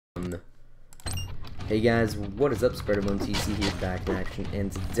Hey guys, what is up? SpiderBoneTC here, back in action, and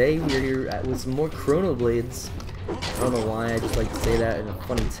today we're here with some more Chrono Blades. I don't know why, I just like to say that in a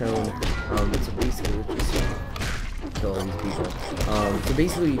funny tone. So basically, let's just kill all these people. So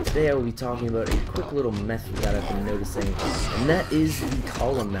basically, today I will be talking about a quick little method that I've been noticing, and that is the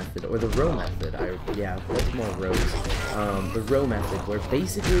column method, or the row method. Yeah, that's more rows. The row method, where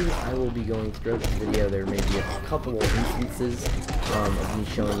basically I will be going throughout this video. There may be a couple of instances of me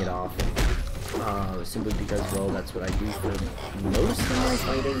showing it off. Simply because, well, that's what I do for most of my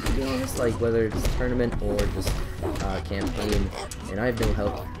fighting, to be honest, like whether it's tournament or just campaign, and I have no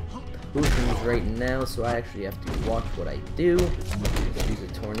help potions right now, so I actually have to watch what I do. Let's use a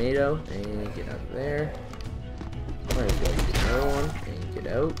tornado, and get out of there. Might as well use another one, and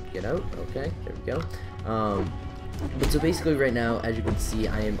get out, okay, there we go. But so basically right now, as you can see,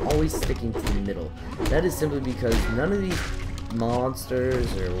 I am always sticking to the middle. That is simply because none of these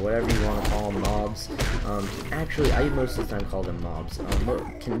monsters, or whatever you want to call them, mobs, actually, I most of the time call them mobs,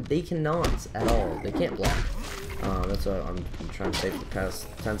 they cannot at all, they can't block. That's what I'm trying to say for the past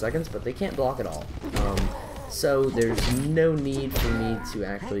 10 seconds, but they can't block at all. So there's no need for me to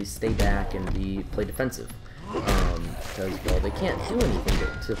actually stay back and play defensive. Because, well, they can't do anything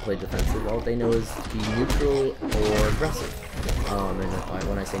to play defensive. All they know is to be neutral or aggressive. And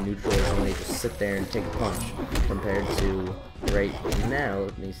when I say neutral, it's when they just sit there and take a punch, compared to right now.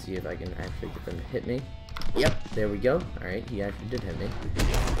 Let me see if I can actually get them to hit me. Yep, there we go. Alright, he actually did hit me.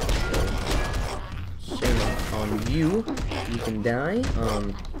 So, shame on you. You can die.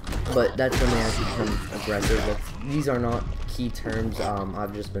 But that's when they actually become aggressive. These are not key terms.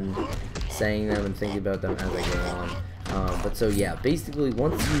 I've just been saying them and thinking about them as I go on. But so yeah, basically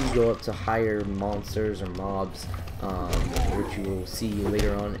once you go up to higher monsters or mobs, which you will see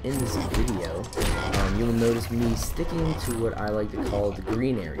later on in this video, you will notice me sticking to what I like to call the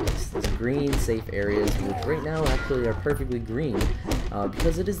green areas. These green safe areas, which right now actually are perfectly green,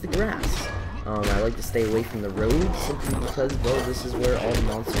 because it is the grass. I like to stay away from the road, simply because, well, this is where all the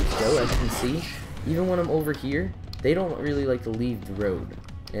monsters go. As you can see, even when I'm over here, they don't really like to leave the road,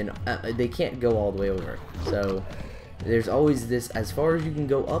 and they can't go all the way over. So there's always this, as far as you can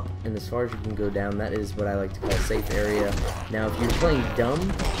go up and as far as you can go down. That is what I like to call safe area. Now, if you're playing dumb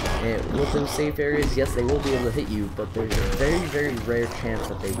with those safe areas, yes, they will be able to hit you, but there's a very, very rare chance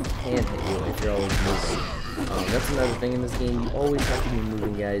that they can hit you if you're always moving. That's another thing in this game. You always have to be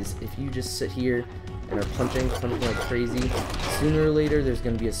moving, guys. If you just sit here and are punching like crazy, sooner or later there's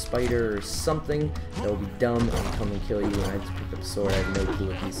going to be a spider or something that will be dumb and come and kill you. And I just picked up a sword. I have no clue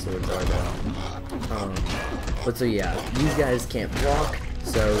what these swords are though. But so yeah, these guys can't block,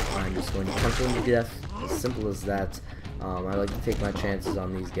 so I'm just going to punch them to death. As simple as that. I like to take my chances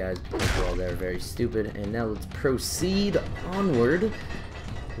on these guys because, well, they're very stupid. And now let's proceed onward,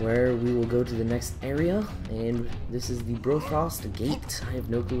 where we will go to the next area, and this is the Brothos Gate. I have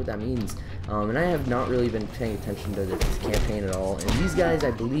no clue what that means, and I have not really been paying attention to this campaign at all. And these guys, I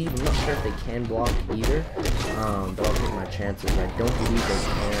believe, I'm not sure if they can block either, but I'll take my chances. I don't believe they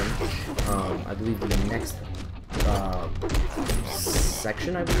can. I believe the next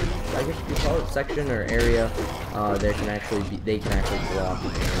section, I guess you could call it, section or area, they can actually block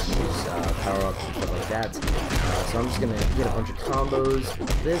and use power-ups and stuff like that. So I'm just gonna get a bunch of combos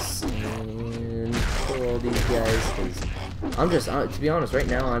with this and kill all these guys, because I'm just, to be honest, right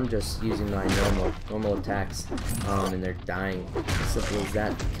now I'm just using my normal attacks, and they're dying. As simple as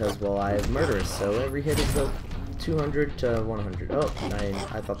that, because, well, I have murderous, so every hit is like 200 to 100. Oh,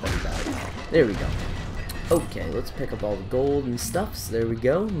 I thought that he died. There we go. Okay, let's pick up all the gold and stuffs. There we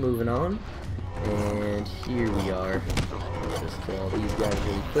go. Moving on. And here we are. Let's just kill all these guys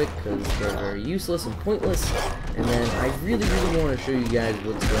really quick because they're very useless and pointless. And then I really want to show you guys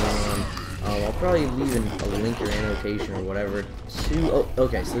what's going on. I'll probably leave a link or annotation or whatever to... Oh,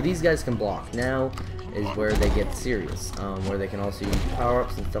 okay, so these guys can block. Now is where they get serious, where they can also use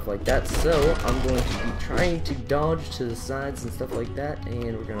power-ups and stuff like that. So I'm going to be trying to dodge to the sides and stuff like that,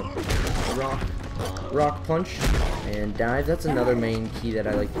 and we're going to rock punch and dive. That's another main key that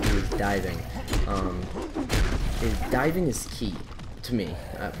I like to do, is diving. Diving is key to me,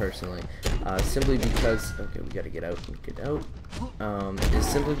 personally, simply because, okay, we gotta get out, is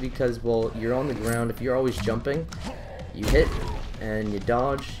simply because, well, you're on the ground. If you're always jumping, you hit and you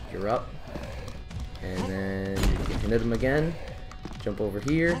dodge, you're up, and then you can hit them again, jump over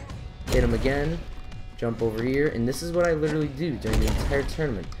here, hit them again, jump over here, and this is what I literally do during the entire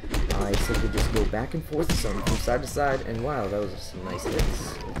tournament. I simply just go back and forth from side to side, and wow, that was some nice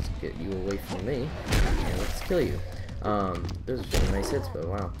hits. Let's get you away from me, and let's kill you. Those are some nice hits, but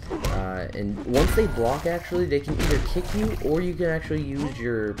wow. And once they block, actually, they can either kick you, or you can actually use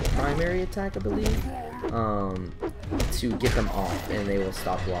your primary attack, I believe, to get them off, and they will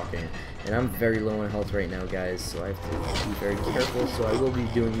stop blocking. And I'm very low on health right now, guys, so I have to be very careful. So I will be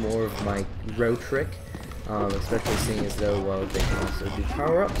doing more of my row trick, especially seeing as though, well, they can also do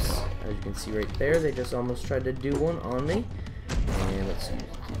power-ups. As you can see right there, they just almost tried to do one on me. And let's do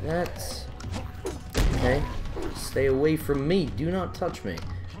that. Okay, stay away from me. Do not touch me.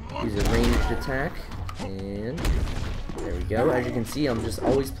 Use a ranged attack, and there we go. As you can see, I'm just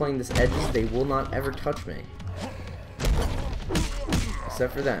always playing this edges. They will not ever touch me,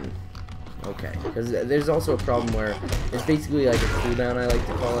 except for them. Okay, because there's also a problem where it's basically like a cooldown, I like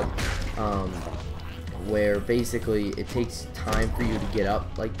to call it, where basically it takes time for you to get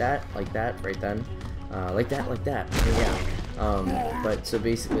up like that, right then, like that, yeah. But so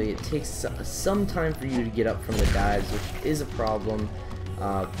basically it takes some time for you to get up from the dives, which is a problem,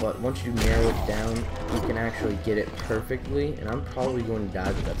 but once you narrow it down, you can actually get it perfectly, and I'm probably going to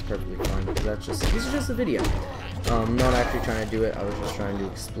die, but that's perfectly fine, because this is just a video. I'm not actually trying to do it. I was just trying to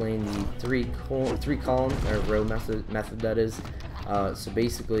explain the three column or row method that is. So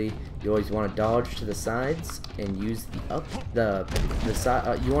basically, you always want to dodge to the sides and use the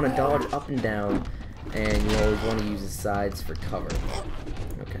side. You want to dodge up and down, and you always want to use the sides for cover.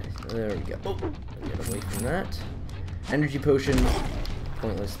 Okay, so there we go. Oh, get away from that. Energy potion,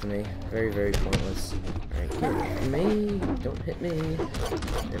 pointless to me. Very, very pointless. Alright, get away from me. Don't hit me.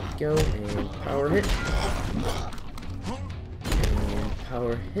 There we go. And power hit. And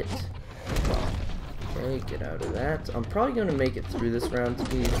power hit. Okay, get out of that. I'm probably going to make it through this round, to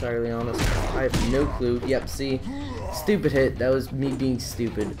be entirely honest. I have no clue. Yep, see? Stupid hit. That was me being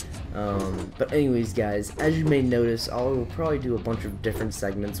stupid. But anyways, guys, as you may notice, I will probably do a bunch of different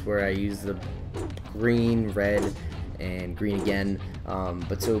segments where I use the green, red, and green again.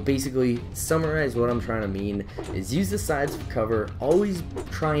 But so basically, summarize what I'm trying to mean is use the sides for cover. Always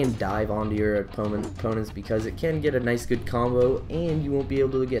try and dive onto your opponents, because it can get a nice good combo and you won't be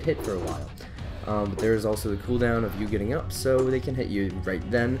able to get hit for a while. But there's also the cooldown of you getting up, so they can hit you right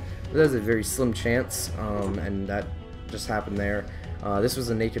then. But there's a very slim chance, and that just happened there. This was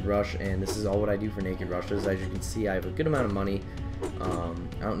a naked rush, and this is all what I do for naked rushes. As you can see, I have a good amount of money. I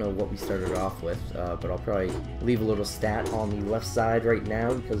don't know what we started off with, but I'll probably leave a little stat on the left side right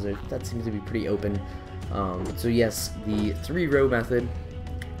now, because that seems to be pretty open. So yes, the 3-row method.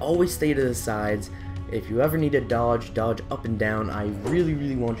 Always stay to the sides. If you ever need to dodge up and down. I really,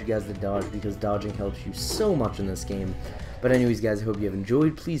 really want you guys to dodge, because dodging helps you so much in this game. But anyways, guys, I hope you have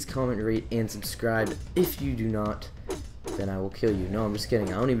enjoyed. Please comment, rate, and subscribe. If you do not, then I will kill you. No, I'm just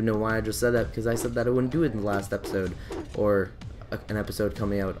kidding. I don't even know why I just said that, because I said that I wouldn't do it in the last episode, or an episode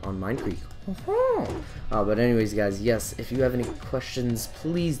coming out on Mine Creek. But anyways, guys, yes, if you have any questions,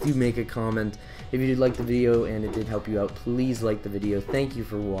 please do make a comment. If you did like the video and it did help you out, please like the video. Thank you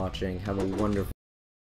for watching. Have a wonderful